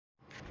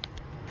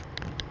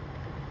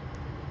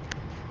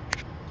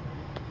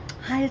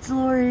Hi, it's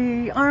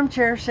Lori,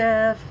 Armchair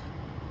Chef.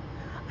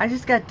 I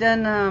just got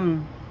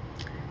done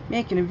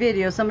making a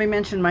video. Somebody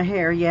mentioned my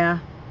hair. Yeah,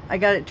 I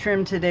got it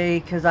trimmed today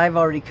because I've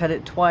already cut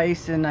it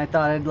twice, and I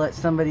thought I'd let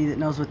somebody that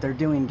knows what they're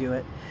doing do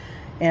it.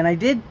 And I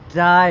did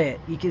dye it.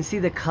 You can see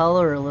the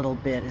color a little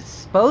bit. It's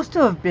supposed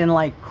to have been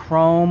like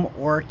chrome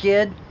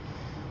orchid.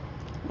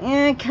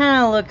 It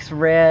kind of looks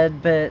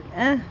red, but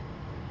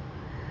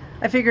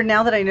I figured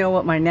now that I know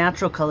what my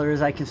natural color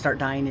is, I can start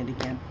dyeing it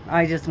again.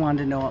 I just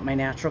wanted to know what my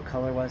natural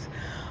color was.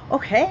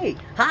 Okay,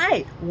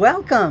 hi,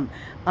 welcome.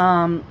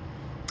 I've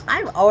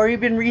already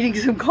been reading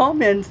some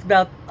comments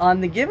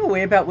on the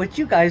giveaway about what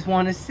you guys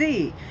want to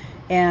see.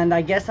 And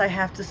I guess I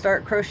have to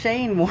start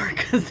crocheting more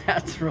because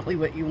that's really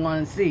what you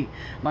want to see,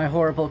 my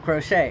horrible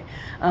crochet.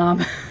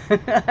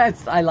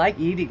 I like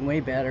eating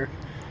way better.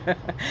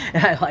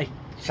 I like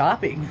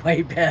shopping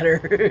way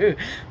better.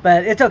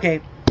 But it's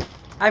okay.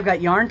 I've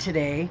got yarn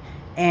today,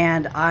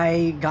 and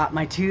I got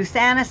my 2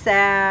 Santa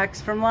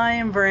sacks from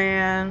Lion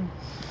Brand.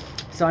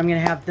 So I'm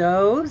going to have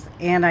those,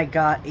 and I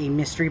got a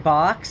mystery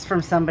box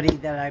from somebody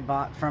that I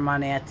bought from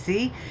on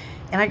Etsy.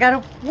 And I got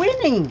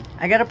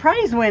a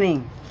prize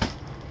winning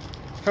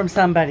from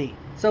somebody.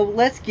 So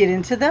let's get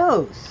into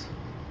those.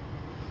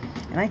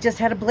 And I just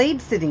had a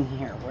blade sitting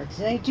here. What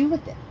did I do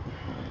with it?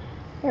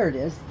 Here it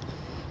is.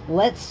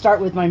 Let's start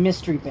with my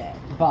mystery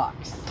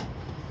box.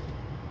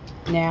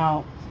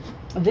 Now,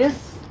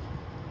 this,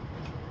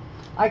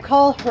 I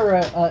call her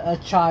a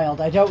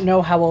child. I don't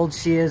know how old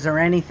she is or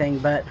anything,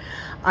 but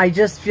I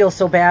just feel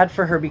so bad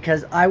for her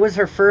because I was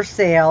her first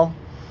sale,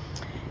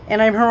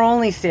 and I'm her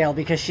only sale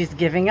because she's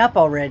giving up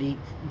already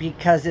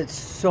because it's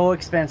so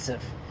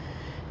expensive.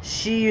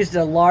 She used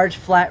a large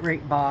flat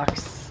rate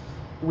box,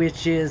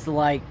 which is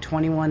like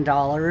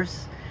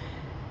 $21,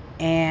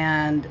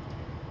 and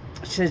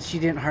said she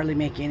didn't hardly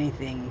make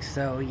anything.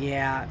 So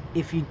yeah,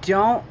 if you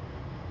don't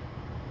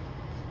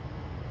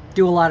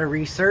do a lot of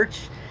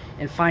research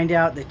and find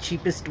out the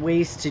cheapest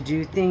ways to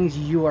do things,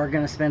 you are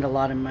going to spend a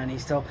lot of money.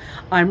 So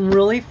I'm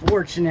really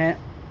fortunate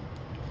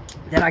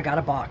that I got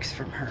a box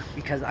from her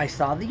because I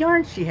saw the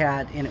yarn she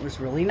had, and it was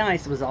really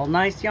nice. It was all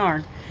nice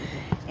yarn.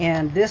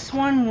 And this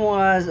one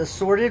was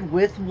assorted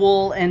with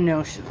wool and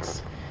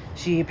notions.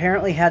 She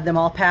apparently had them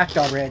all packed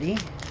already,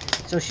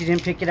 so she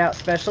didn't pick it out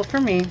special for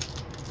me,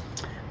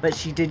 but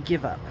she did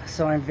give up.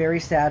 So I'm very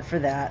sad for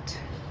that.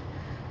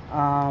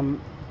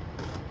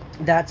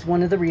 That's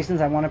one of the reasons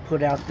I want to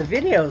put out the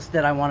videos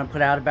that I want to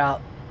put out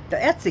about the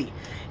Etsy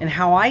and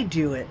how I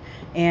do it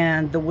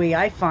and the way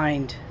I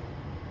find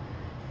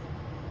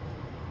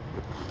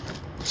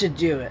to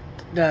do it,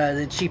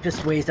 the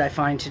cheapest ways I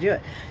find to do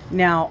it.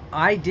 Now,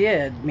 I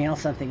did mail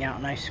something out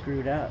and I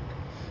screwed up.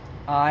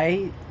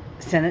 I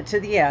sent it to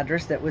the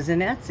address that was in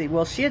Etsy.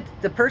 Well,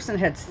 the person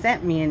had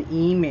sent me an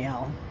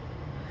email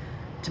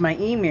to my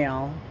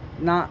email,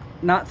 not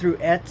through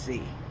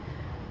Etsy,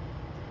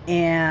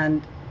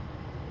 and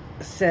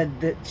said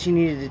that she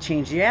needed to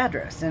change the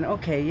address. And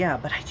okay, yeah,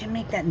 but I didn't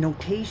make that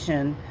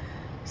notation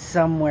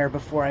somewhere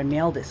before I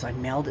mailed it, so I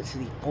mailed it to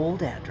the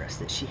old address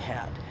that she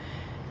had.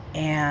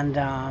 And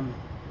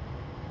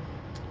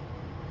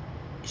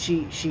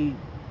she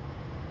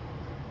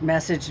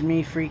messaged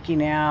me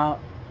freaking out,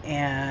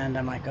 and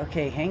I'm like,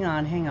 okay, hang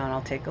on,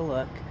 I'll take a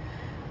look.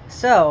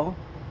 So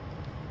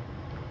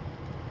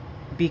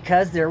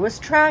because there was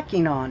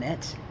tracking on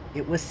it,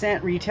 it was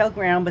sent retail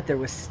ground, but there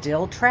was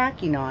still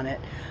tracking on it,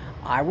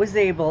 I was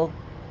able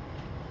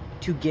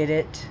to get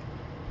it,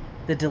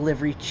 the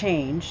delivery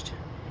changed,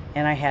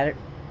 and I had it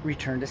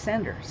returned to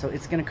sender. So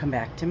it's going to come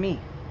back to me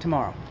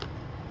tomorrow.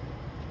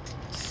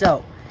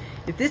 So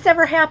if this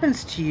ever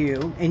happens to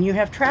you and you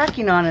have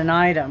tracking on an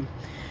item,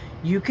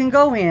 you can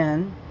go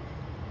in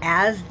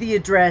as the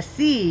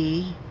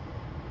addressee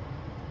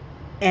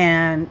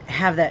and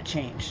have that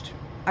changed.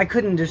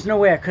 There's no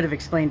way I could have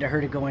explained to her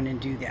to go in and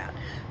do that.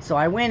 So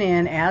I went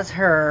in as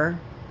her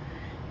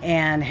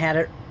and had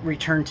it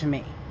returned to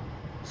me.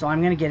 So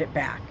I'm going to get it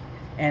back,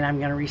 and I'm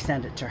going to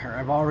resend it to her.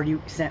 I've already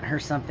sent her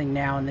something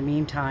now in the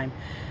meantime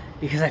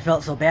because I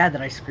felt so bad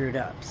that I screwed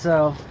up.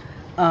 So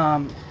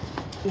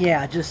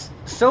yeah, just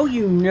so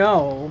you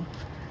know,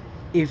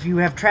 if you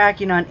have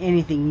tracking on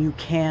anything, you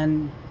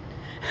can,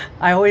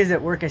 I always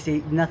at work I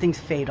say nothing's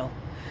fatal.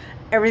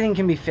 Everything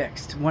can be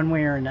fixed one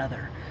way or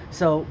another.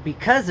 So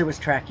because there was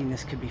tracking,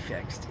 this could be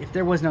fixed. If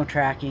there was no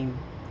tracking,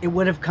 it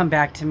would have come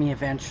back to me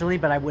eventually,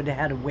 but I would have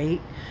had to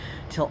wait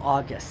till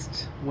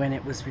August when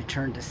it was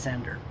returned to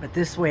sender. But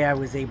this way I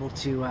was able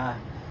to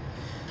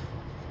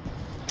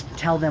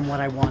tell them what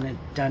I wanted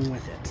done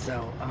with it.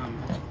 So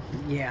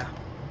yeah,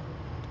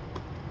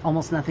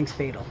 almost nothing's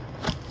fatal.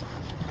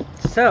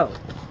 So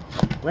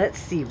let's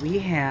see, we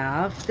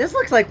have, this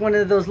looks like one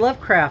of those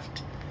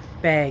Lovecraft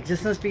bags.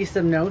 This must be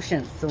some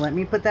notions. So let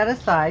me put that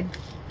aside.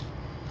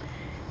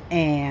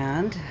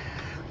 And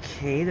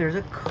okay, there's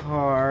a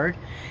card,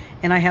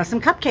 and I have some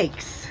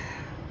cupcakes.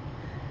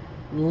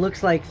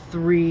 Looks like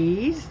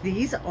 3s.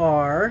 These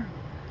are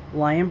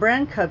Lion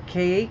Brand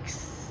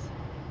cupcakes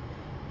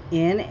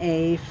in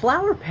a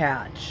flower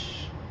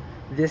patch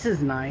This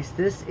is nice.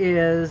 This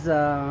is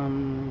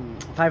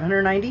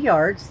 590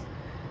 yards.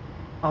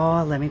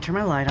 Oh, let me turn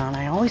my light on.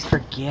 I always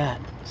forget.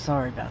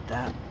 Sorry about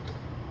that.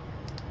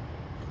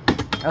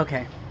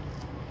 Okay.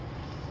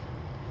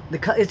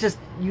 It's just,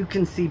 you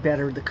can see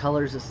better the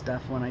colors of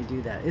stuff when I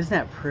do that. Isn't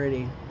that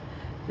pretty?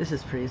 This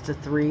is pretty. It's a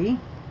 3.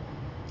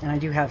 And I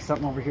do have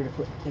something over here to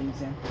put things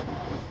in.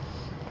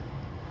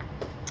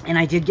 And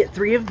I did get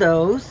 3 of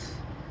those.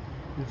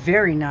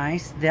 Very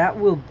nice. That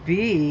will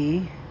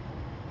be...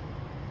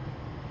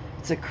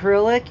 It's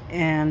acrylic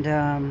and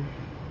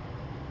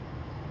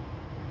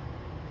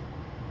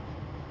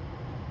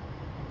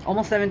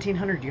almost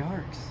 1,700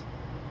 yards.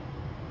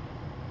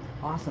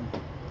 Awesome.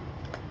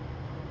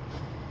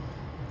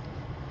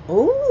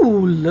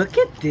 Oh, look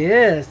at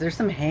this. There's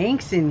some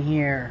hanks in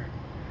here.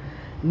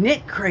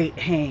 Knit crate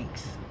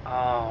hanks.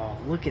 Oh,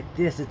 look at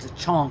this. It's a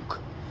chunk.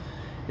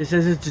 It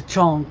says it's a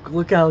chunk.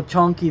 Look how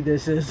chunky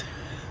this is.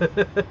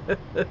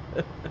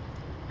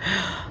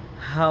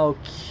 How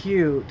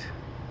cute.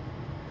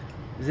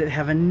 Does it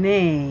have a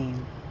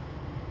name?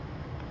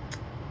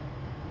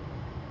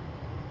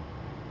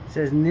 It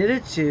says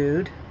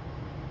Knititude.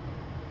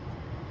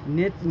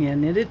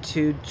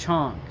 Knititude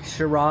chunk.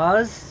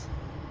 Shiraz.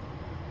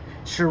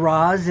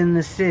 Shiraz in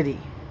the city.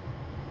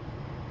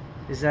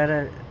 Is that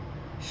a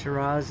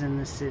Shiraz in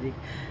the city?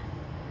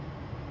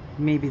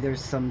 Maybe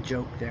there's some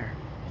joke there.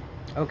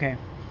 Okay.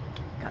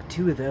 Got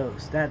 2 of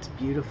those. That's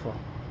beautiful.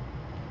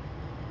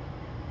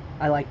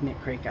 I like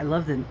Knit Crate. I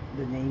love the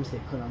names they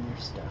put on their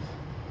stuff.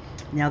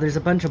 Now there's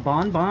a bunch of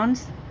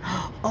bonbons.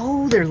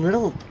 Oh, they're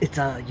little. It's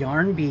a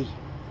yarn bee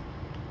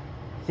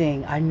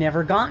thing. I've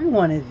never gotten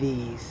one of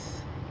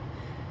these.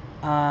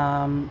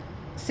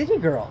 City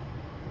Girl.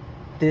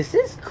 This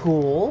is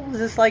cool. Is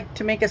this like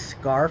to make a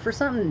scarf or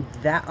something?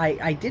 That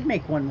I did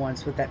make one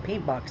once with that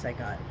paint box I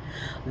got.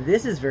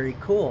 This is very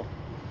cool.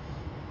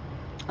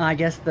 I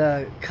guess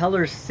the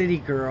color City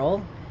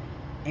Girl,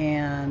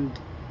 and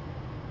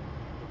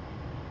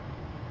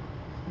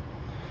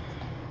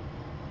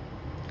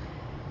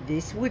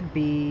this would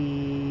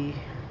be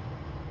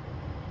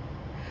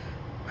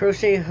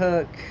crochet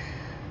hook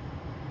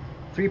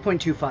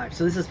 3.25.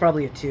 So this is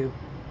probably a 2.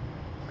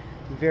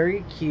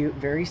 Very cute,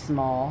 very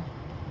small.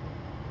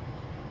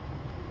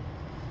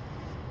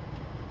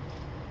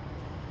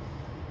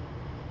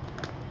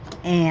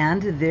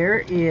 And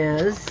there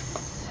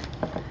is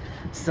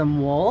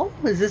some wool.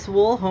 Is this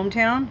wool?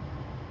 Hometown?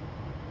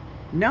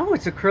 No,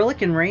 it's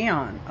acrylic and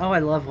rayon. Oh, I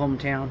love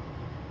Hometown.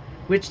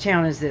 Which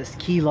town is this?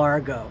 Key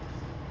Largo.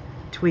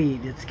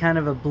 Tweed. It's kind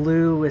of a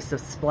blue with some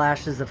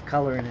splashes of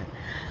color in it.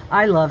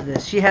 I love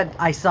this.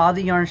 I saw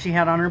the yarn she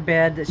had on her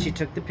bed that she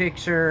took the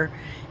picture,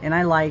 and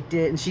I liked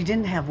it, and she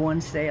didn't have one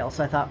sale,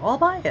 so I thought, I'll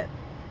buy it.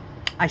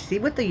 I see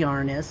what the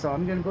yarn is, so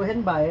I'm going to go ahead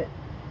and buy it.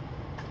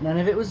 None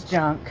of it was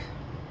junk.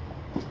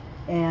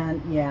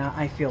 And yeah,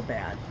 I feel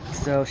bad.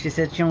 So she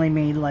said she only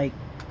made like,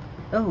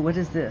 oh, what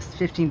is this?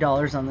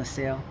 $15 on the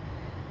sale.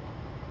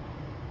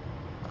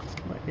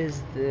 What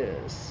is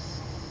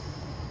this?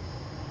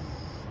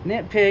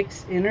 Knit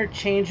Picks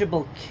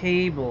interchangeable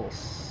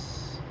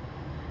cables.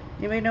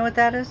 Anybody know what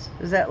that is?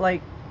 Is that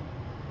like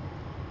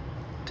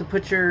to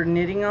put your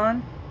knitting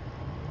on?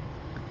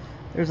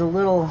 There's a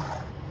little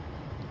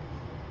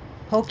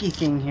pokey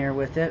thing here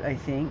with it, I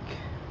think.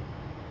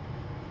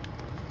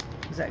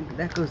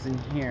 That goes in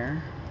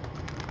here.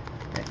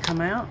 That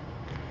come out.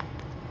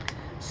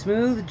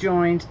 Smooth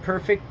joints,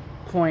 perfect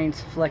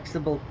points,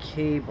 flexible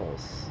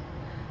cables.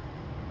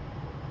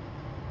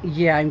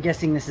 Yeah, I'm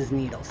guessing this is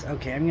needles.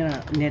 Okay, I'm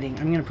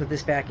gonna put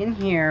this back in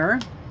here.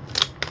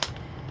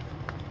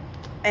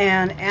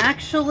 And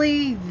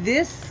actually,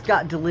 this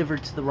got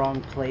delivered to the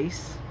wrong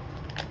place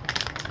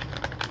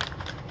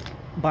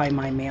by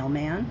my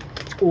mailman,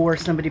 or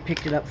somebody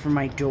picked it up from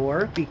my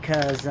door,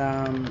 because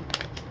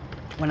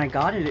when I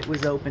got it, it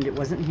was opened. It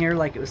wasn't here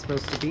like it was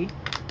supposed to be.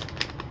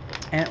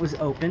 And it was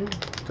opened.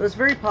 So it's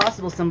very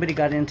possible somebody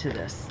got into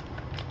this.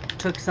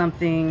 Took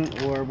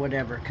something or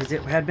whatever, because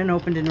it had been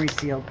opened and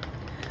resealed.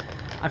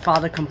 I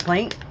filed a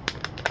complaint.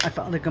 I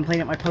filed a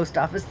complaint at my post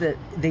office that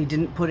they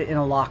didn't put it in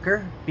a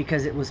locker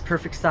because it was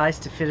perfect size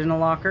to fit in a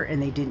locker,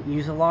 and they didn't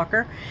use a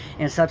locker.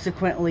 And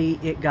subsequently,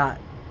 it got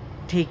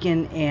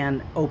taken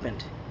and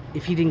opened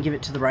if he didn't give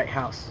it to the right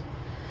house.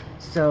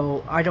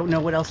 So I don't know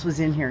what else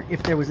was in here,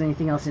 if there was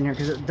anything else in here,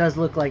 because it does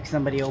look like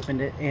somebody opened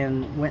it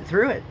and went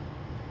through it.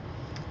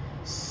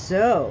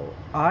 So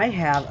I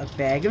have a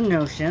bag of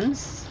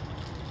notions,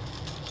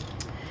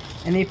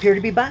 and they appear to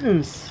be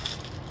buttons.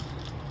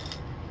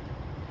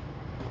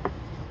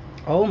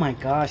 Oh my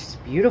gosh, it's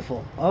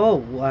beautiful. Oh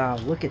wow,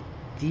 look at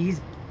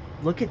these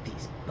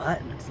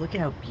buttons. Look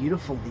at how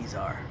beautiful these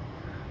are.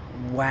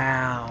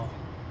 Wow,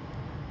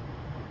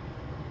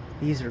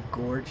 these are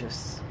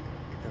gorgeous.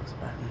 Look at those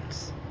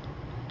buttons.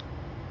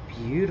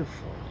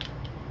 Beautiful.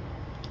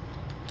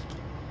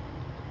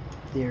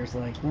 There's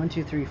like 1,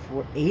 2, 3,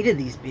 4, 8 of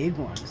these big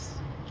ones.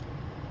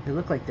 They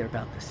look like they're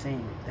about the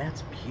same.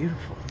 That's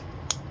beautiful.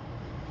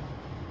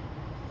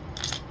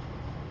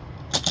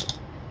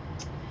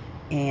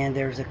 And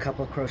there's a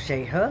couple of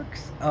crochet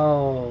hooks.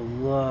 Oh,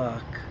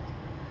 look.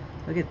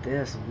 Look at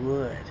this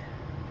wood.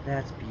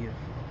 That's beautiful.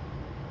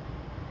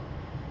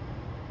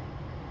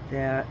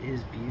 That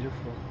is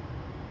beautiful.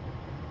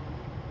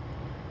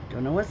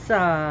 Don't know what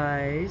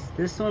size.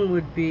 This one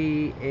would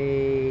be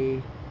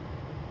a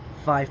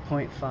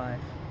 5.5.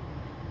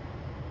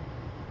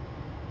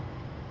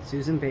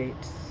 Susan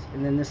Bates.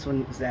 And then this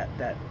one is that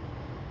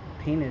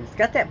painted. It's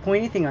got that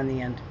pointy thing on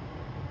the end.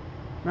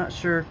 Not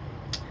sure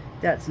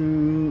that's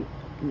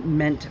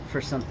meant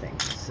for something.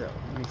 So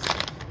let me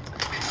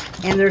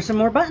see. And there's some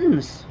more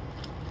buttons.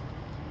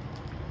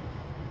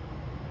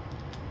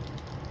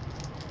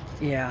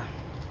 Yeah,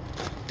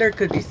 there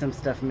could be some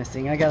stuff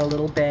missing. I got a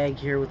little bag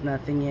here with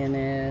nothing in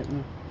it.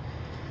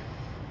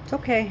 It's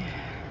okay,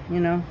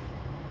 you know.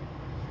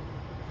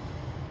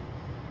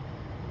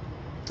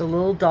 The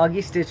little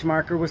doggy stitch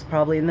marker was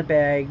probably in the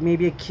bag.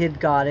 Maybe a kid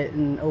got it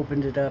and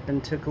opened it up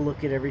and took a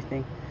look at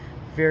everything.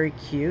 Very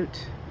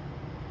cute.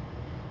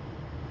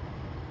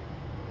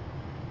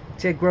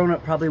 See, a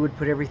grown-up probably would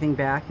put everything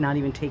back, not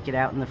even take it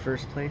out in the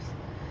first place.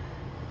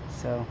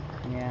 So,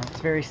 yeah,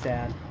 it's very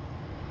sad.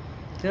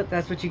 Yep,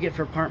 that's what you get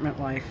for apartment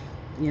life.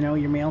 You know,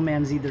 your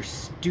mailman's either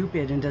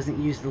stupid and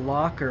doesn't use the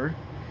locker,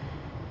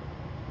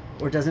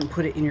 or doesn't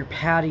put it in your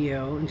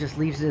patio and just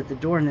leaves it at the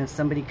door, and then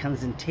somebody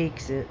comes and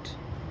takes it,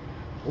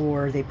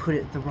 or they put it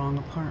at the wrong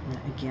apartment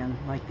again,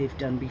 like they've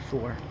done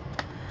before.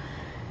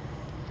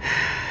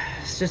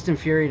 It's just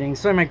infuriating.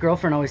 So my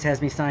girlfriend always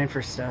has me sign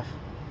for stuff.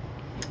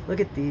 Look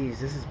at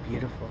these. This is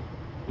beautiful.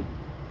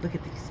 Look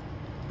at these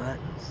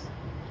buttons.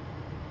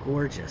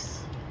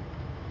 Gorgeous.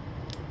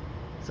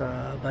 So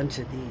a bunch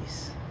of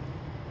these.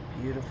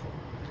 Beautiful.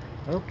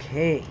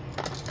 Okay.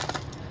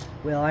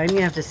 Well, I'm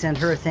gonna have to send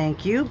her a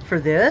thank you for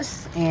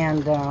this,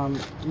 and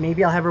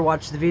maybe I'll have her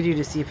watch the video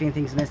to see if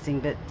anything's missing,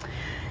 but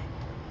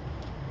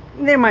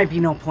there might be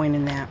no point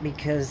in that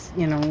because,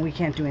 you know, we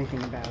can't do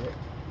anything about it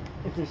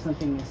if there's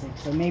something missing.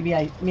 So maybe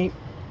I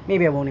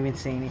won't even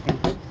say anything.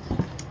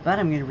 But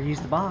I'm going to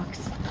reuse the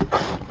box.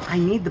 I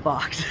need the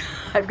box.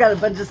 I've got a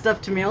bunch of stuff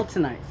to mail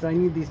tonight, so I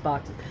need these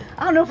boxes.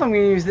 I don't know if I'm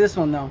going to use this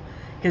one, though,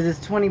 because it's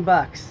 20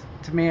 bucks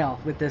to mail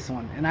with this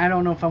one, and I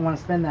don't know if I want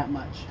to spend that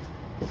much.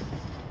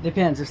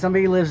 Depends. If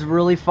somebody lives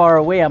really far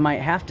away, I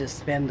might have to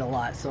spend a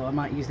lot, so I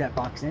might use that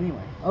box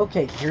anyway.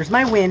 Okay, here's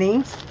my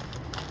winnings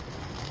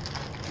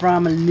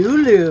from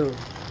Lulu.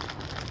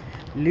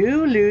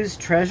 Lulu's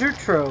Treasure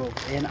Trove,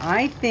 and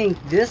I think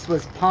this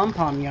was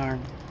pom-pom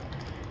yarn.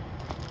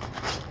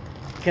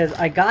 Because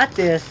I got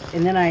this,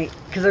 and then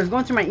because I was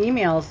going through my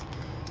emails,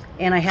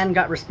 and I hadn't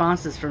got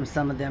responses from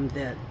some of them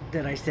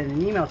that I sent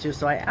an email to,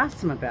 so I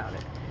asked them about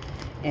it.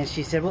 And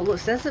she said, well, it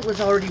says it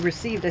was already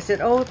received. I said,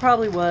 oh, it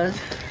probably was.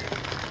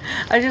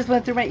 I just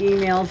went through my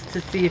emails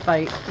to see if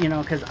I, you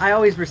know, because I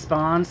always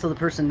respond so the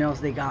person knows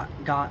they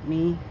got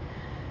me.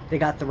 They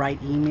got the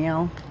right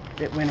email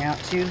that went out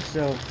to,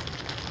 so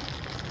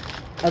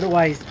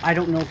otherwise, I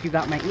don't know if you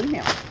got my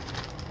email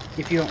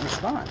if you don't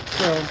respond.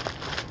 So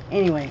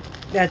anyway,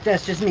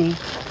 that's just me.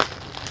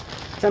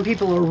 Some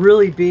people are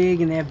really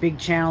big and they have big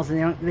channels,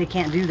 and they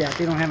can't do that.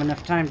 They don't have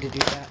enough time to do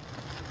that.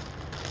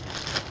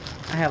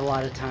 I have a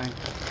lot of time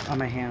on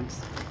my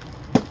hands.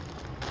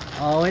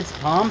 Oh, it's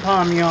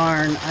pom-pom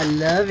yarn. I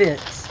love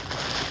it.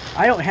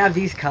 I don't have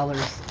these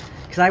colors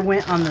because I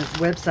went on this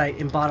website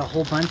and bought a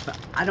whole bunch, but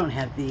I don't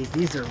have these.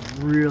 These are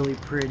really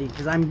pretty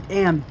because I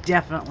am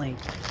definitely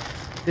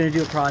going to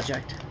do a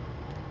project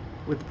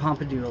with the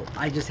Pompadour.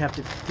 I just have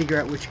to figure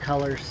out which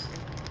colors.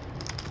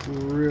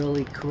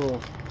 Really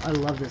cool. I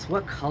love this.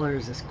 What color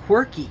is this?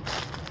 Quirky.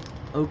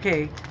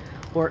 Okay.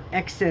 Or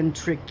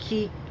eccentric.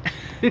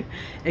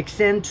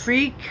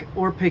 Eccentric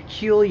or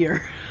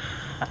peculiar.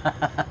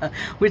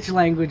 Which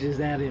language is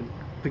that in?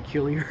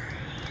 Peculiar.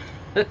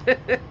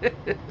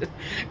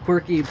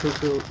 Quirky and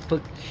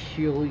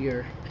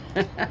peculiar.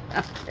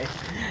 Okay.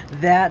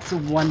 That's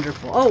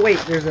wonderful. Oh wait,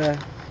 it's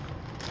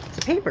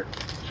a paper.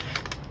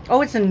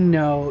 Oh, it's a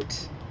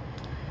note.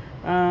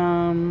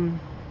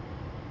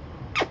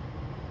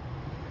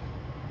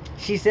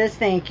 She says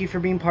thank you for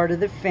being part of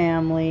the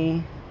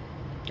family.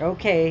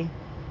 Okay.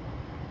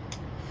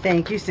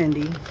 Thank you,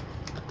 Cindy.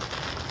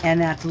 And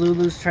that's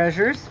Lulu's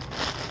Treasures.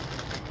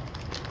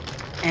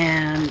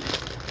 And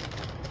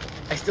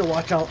I still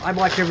watch I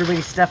watch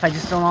everybody's stuff. I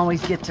just don't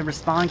always get to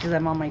respond because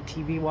I'm on my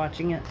TV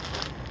watching it.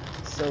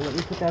 So let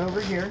me put that over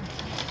here.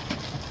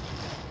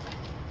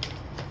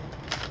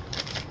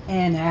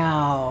 And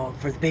now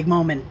for the big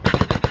moment.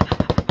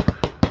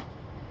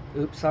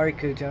 Oops, sorry,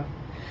 Cujo.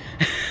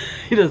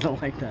 He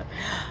doesn't like that.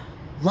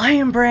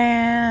 Lion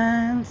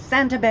Brand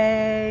Santa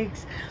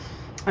bags.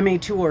 I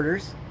made 2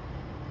 orders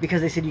because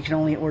they said you can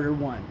only order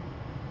 1.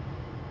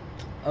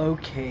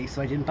 Okay,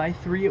 so I didn't buy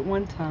 3 at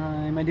one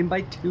time. I didn't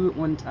buy 2 at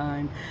one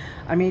time.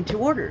 I made 2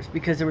 orders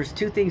because there was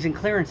 2 things in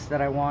clearance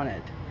that I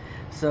wanted.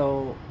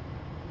 So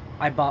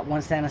I bought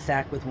 1 Santa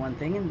sack with 1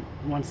 thing and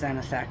 1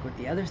 Santa sack with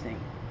the other thing.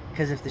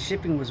 Because if the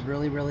shipping was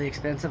really, really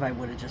expensive, I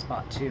would have just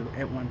bought 2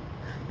 at one.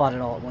 Bought it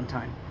all at one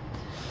time.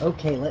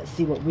 Okay, let's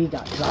see what we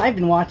got. Because I've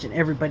been watching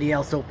everybody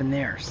else open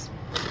theirs.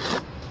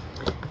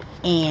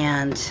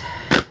 And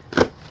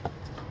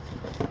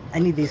I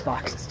need these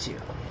boxes too.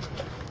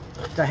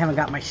 So I haven't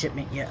got my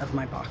shipment yet of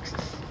my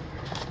boxes.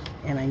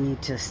 And I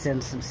need to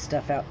send some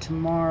stuff out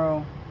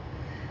tomorrow.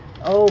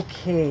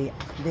 Okay,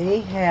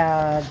 they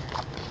had...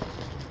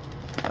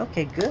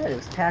 Okay, good. It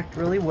was packed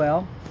really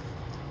well.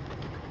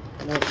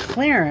 A little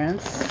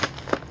clearance.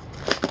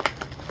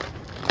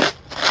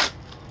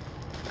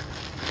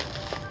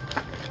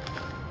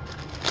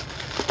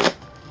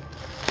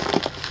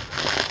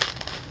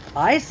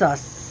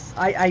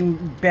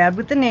 I'm bad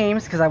with the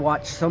names because I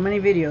watch so many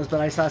videos,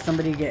 but I saw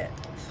somebody get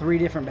 3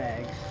 different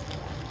bags.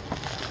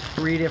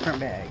 3 different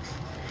bags.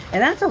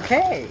 And that's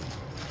okay.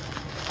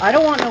 I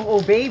don't want no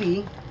old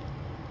baby,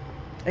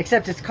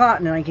 except it's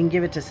cotton and I can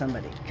give it to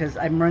somebody because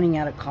I'm running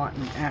out of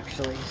cotton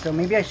actually. So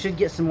maybe I should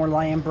get some more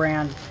Lion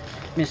brand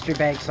mystery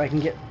bags so I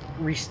can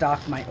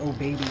restock my old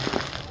baby.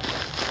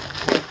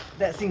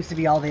 That seems to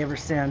be all they ever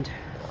send.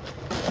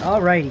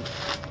 Alrighty.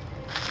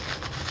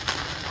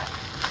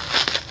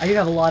 I do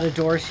have a lot of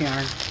Doris yarn.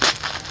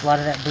 A lot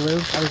of that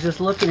blue. I was just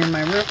looking in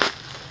my room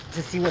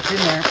to see what's in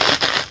there.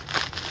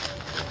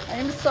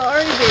 I'm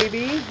sorry,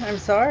 baby. I'm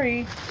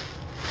sorry.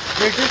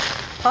 They're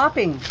just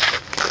popping.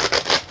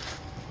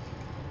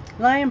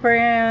 Lion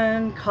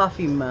brand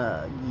coffee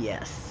mug.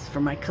 Yes,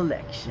 for my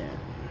collection.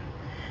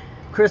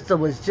 Crystal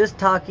was just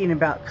talking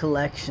about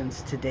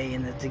collections today,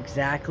 and that's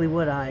exactly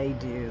what I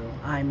do.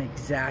 I'm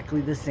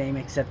exactly the same,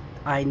 except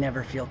I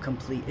never feel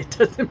complete. It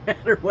doesn't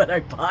matter what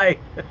I buy.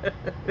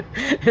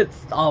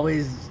 It's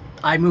always,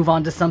 I move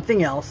on to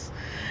something else.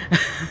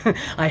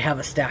 I have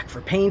a stack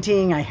for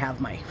painting. I have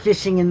my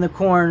fishing in the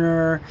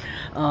corner.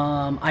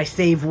 I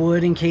save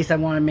wood in case I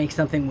want to make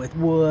something with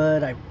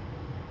wood. I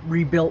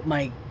rebuilt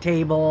my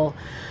table.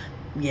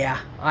 Yeah,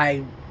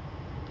 I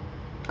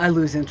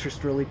lose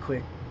interest really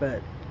quick,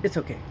 but it's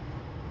okay.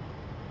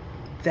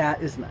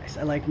 That is nice.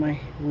 I like my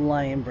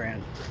Lion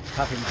brand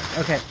coffee mug.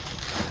 Okay.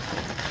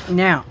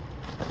 Now,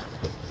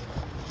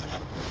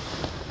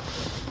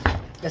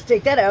 let's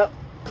take that out.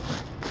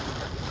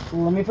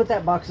 Let me put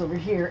that box over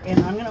here,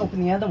 and I'm going to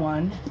open the other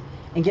one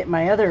and get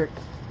my other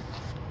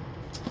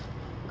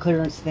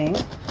clearance thing,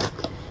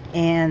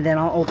 and then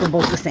I'll open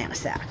both the Santa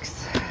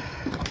sacks.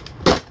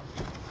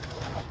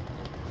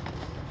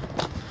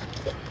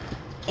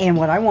 And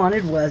what I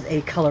wanted was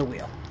a color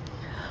wheel.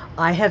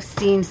 I have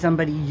seen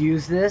somebody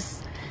use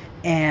this,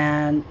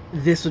 and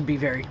this would be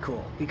very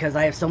cool because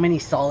I have so many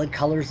solid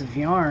colors of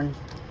yarn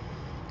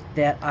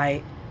that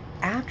I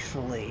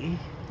actually,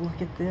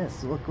 look at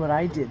this, look what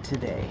I did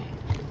today.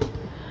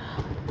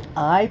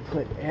 I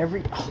put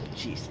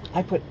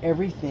I put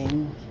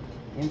everything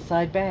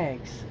inside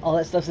bags. All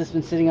that stuff that's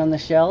been sitting on the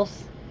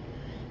shelves,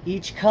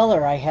 each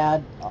color I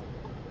had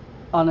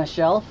on a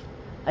shelf,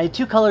 I had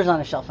 2 colors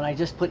on a shelf, and I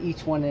just put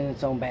each one in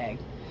its own bag.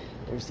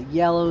 There's the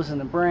yellows and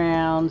the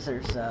browns.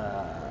 There's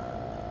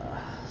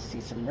see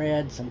some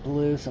red, some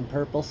blue, some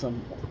purple,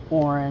 some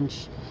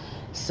orange.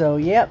 So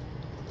yep,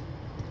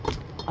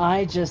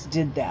 I just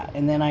did that,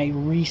 and then I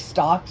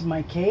restocked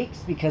my cakes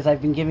because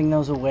I've been giving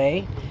those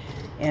away,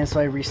 and so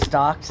I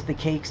restocked the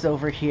cakes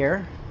over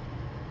here.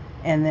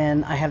 And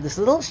then I have this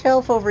little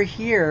shelf over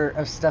here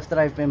of stuff that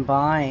I've been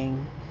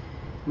buying.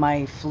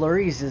 My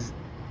flurries is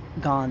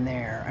gone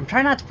there. I'm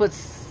trying not to put,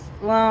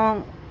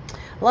 well,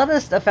 a lot of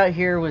the stuff out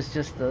here was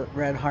just the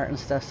red heart and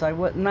stuff, so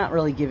I'm not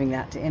really giving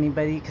that to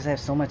anybody because I have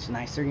so much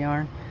nicer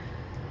yarn,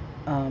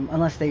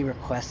 unless they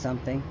request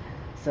something.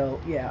 So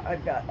yeah,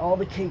 I've got all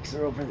the cakes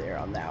are over there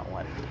on that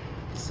one.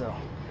 So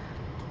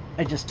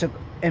I just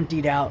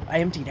emptied out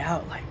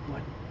like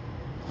what,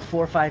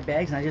 4 or 5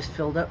 bags, and I just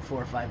filled up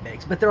 4 or 5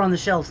 bags, but they're on the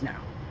shelves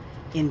now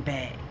in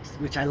bags,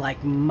 which I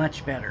like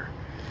much better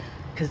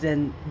because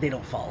then they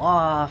don't fall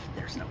off,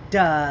 there's no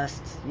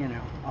dust, you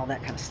know, all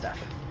that kind of stuff.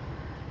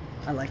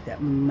 I like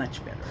that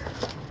much better.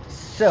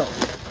 So,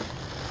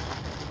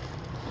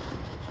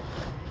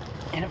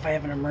 and if I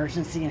have an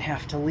emergency and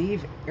have to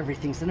leave,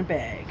 everything's in a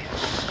bag.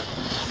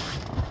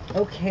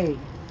 Okay.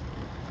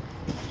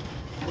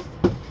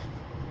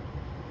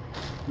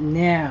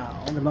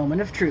 Now, the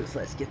moment of truth.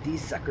 Let's get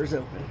these suckers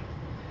open.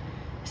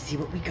 See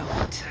what we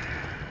got.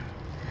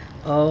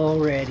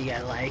 Already,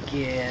 I like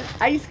it.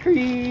 Ice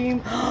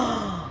cream.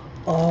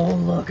 Oh,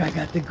 look, I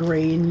got the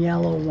gray and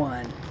yellow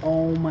one.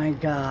 Oh my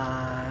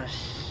gosh.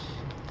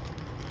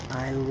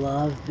 I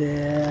love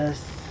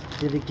this.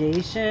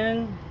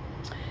 Litigation.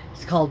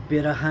 It's called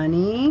Bit of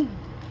Honey.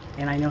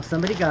 And I know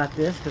somebody got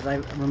this because I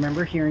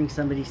remember hearing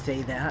somebody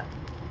say that.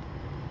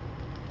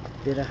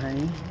 Bit of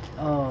Honey.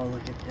 Oh,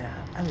 look at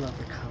that. I love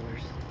the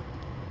colors.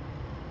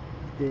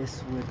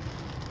 This would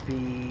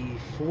be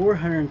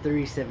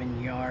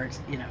 437 yards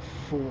in a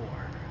 4.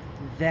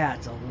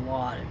 That's a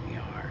lot of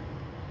yarn.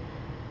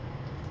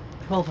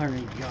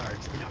 1,200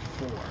 yards in a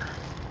 4.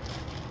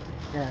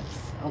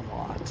 That's a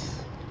lot.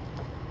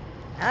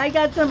 I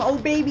got some, oh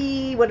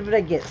baby, what did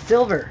I get?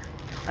 Silver.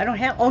 I don't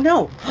have, oh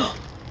no.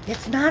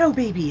 It's not oh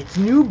baby, it's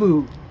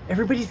Nubu.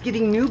 Everybody's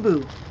getting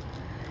Nubu.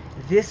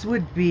 This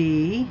would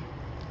be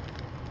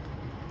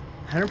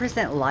 100%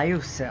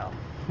 lyocell.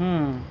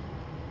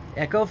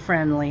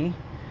 Eco-friendly.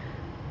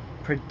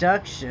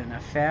 production, a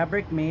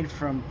fabric made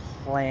from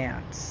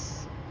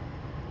plants,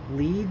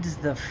 leads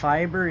the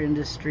fiber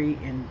industry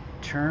in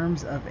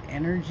terms of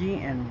energy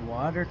and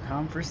water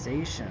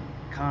conservation.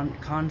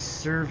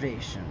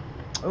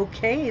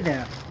 Okay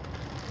then.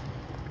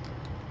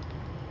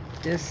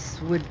 This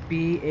would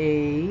be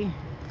a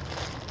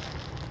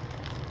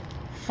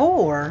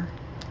 4.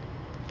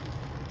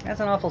 That's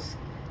an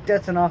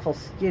awful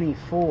skinny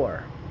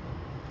 4.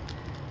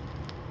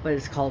 But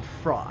it's called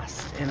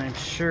Frost, and I'm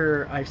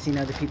sure I've seen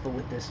other people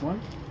with this one.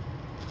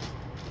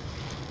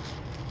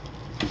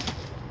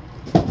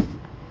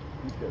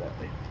 Let's go that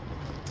way.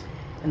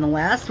 And the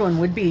last one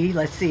would be,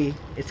 let's see,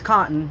 it's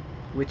cotton.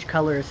 Which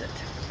color is it?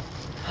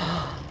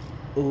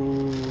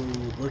 Oh,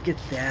 look at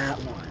that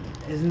one.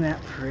 Isn't that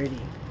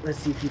pretty? Let's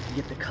see if you can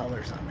get the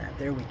colors on that.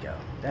 There we go.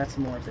 That's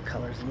more of the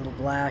colors. A little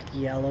black,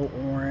 yellow,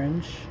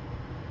 orange.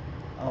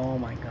 Oh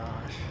my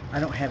gosh. I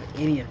don't have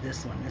any of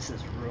this one. This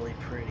is really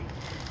pretty.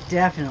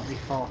 Definitely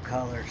fall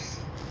colors.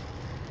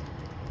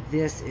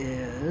 This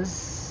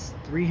is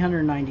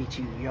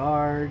 392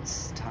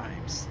 yards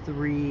times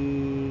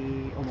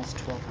 3, almost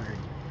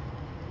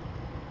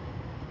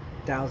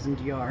 1,000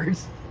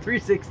 yards.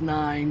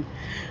 369,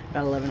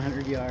 about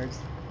 1,100 yards.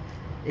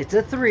 It's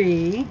a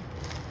 3.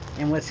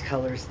 And what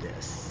color is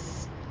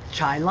this?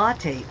 Chai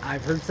latte.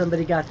 I've heard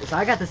somebody got this.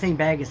 I got the same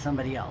bag as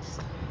somebody else.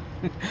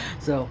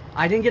 So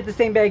I didn't get the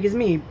same bag as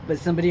me, but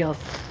somebody else.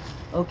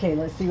 Okay,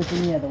 let's see what's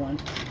in the other one.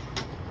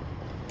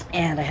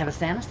 And I have a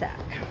Santa sack.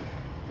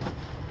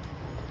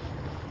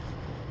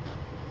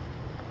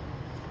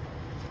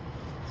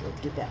 So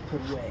let's get that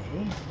put away.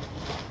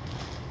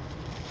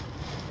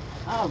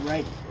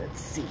 Alrighty,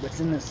 let's see what's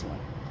in this one.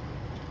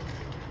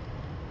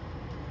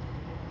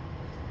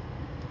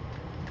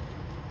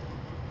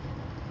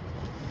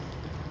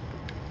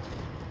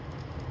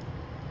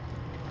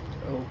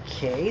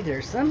 Okay,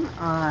 there's some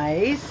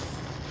ice.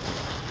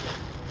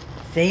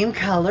 Same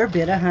color,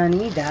 bit of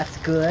honey. That's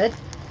good.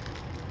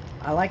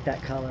 I like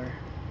that color.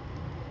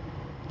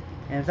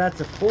 And if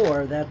that's a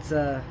 4, that's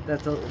a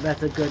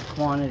good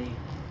quantity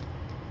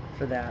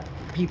for that.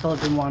 People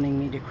have been wanting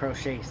me to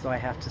crochet, so I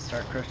have to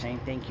start crocheting.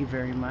 Thank you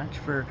very much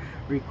for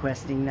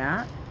requesting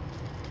that.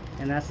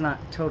 And that's not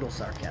total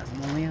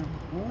sarcasm, only a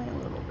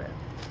little bit.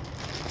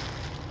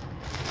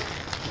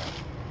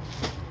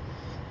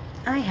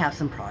 I have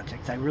some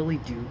projects, I really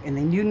do, and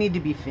they do need to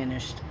be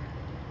finished.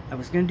 I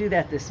was going to do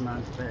that this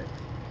month, but...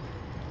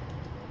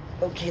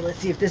 Okay, let's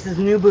see if this is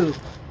Nubu.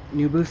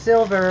 Nubu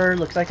Silver.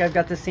 Looks like I've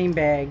got the same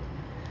bag.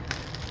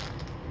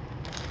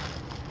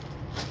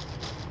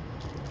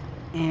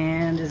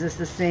 And is this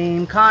the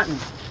same cotton?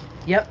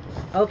 Yep.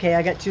 Okay,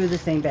 I got 2 of the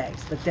same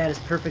bags, but that is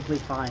perfectly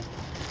fine.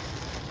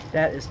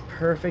 That is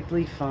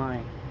perfectly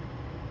fine.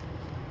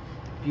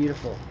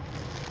 Beautiful.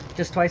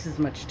 Just twice as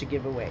much to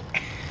give away.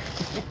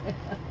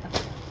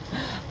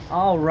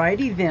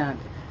 Alrighty then.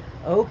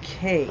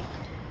 Okay,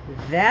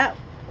 that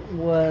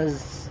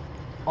was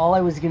all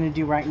I was going to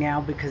do right now,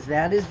 because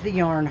that is the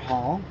yarn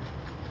haul,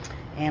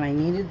 and I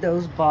needed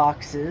those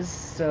boxes,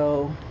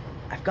 so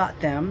I've got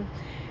them.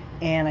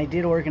 And I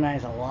did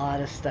organize a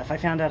lot of stuff. I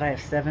found out I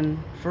have 7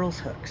 furls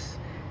hooks,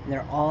 and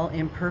they're all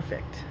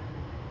imperfect,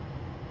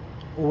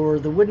 or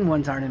the wooden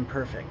ones aren't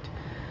imperfect.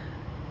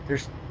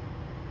 There's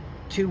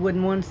 2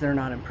 wooden ones, they're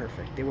not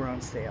imperfect. They were on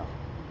sale.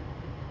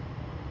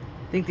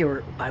 I think they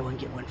were buy one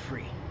get one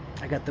free.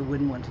 I got the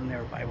wooden ones when they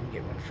were buy one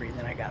get one free.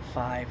 Then I got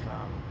 5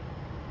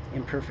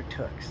 imperfect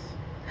hooks.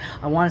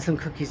 I wanted some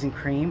cookies and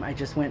cream. I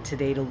just went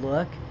today to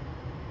look.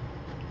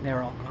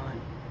 They're all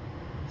gone.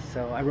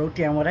 So I wrote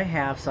down what I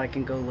have so I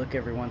can go look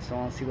every once in a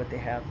while and see what they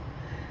have.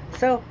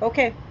 So,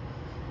 okay.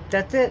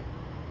 That's it.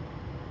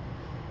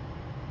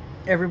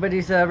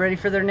 Everybody's ready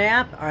for their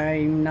nap.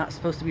 I'm not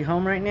supposed to be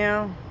home right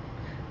now.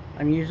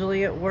 I'm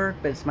usually at work,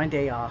 but it's my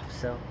day off.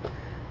 So,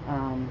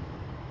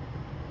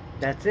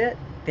 that's it.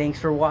 Thanks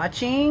for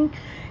watching,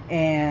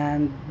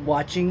 and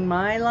watching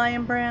my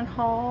Lion Brand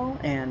haul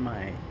and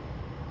my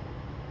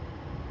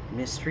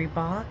mystery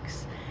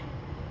box.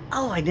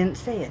 Oh, I didn't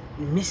say it.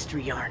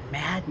 Mystery Yarn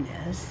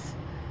Madness.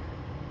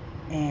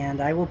 And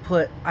I will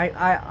put,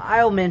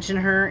 I'll mention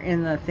her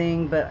in the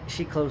thing, but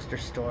she closed her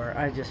store.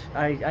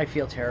 I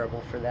feel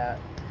terrible for that.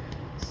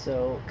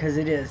 So, because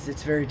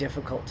it's very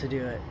difficult to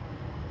do it.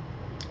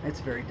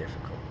 It's very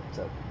difficult.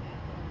 So,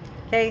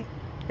 okay.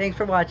 Thanks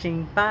for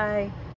watching. Bye.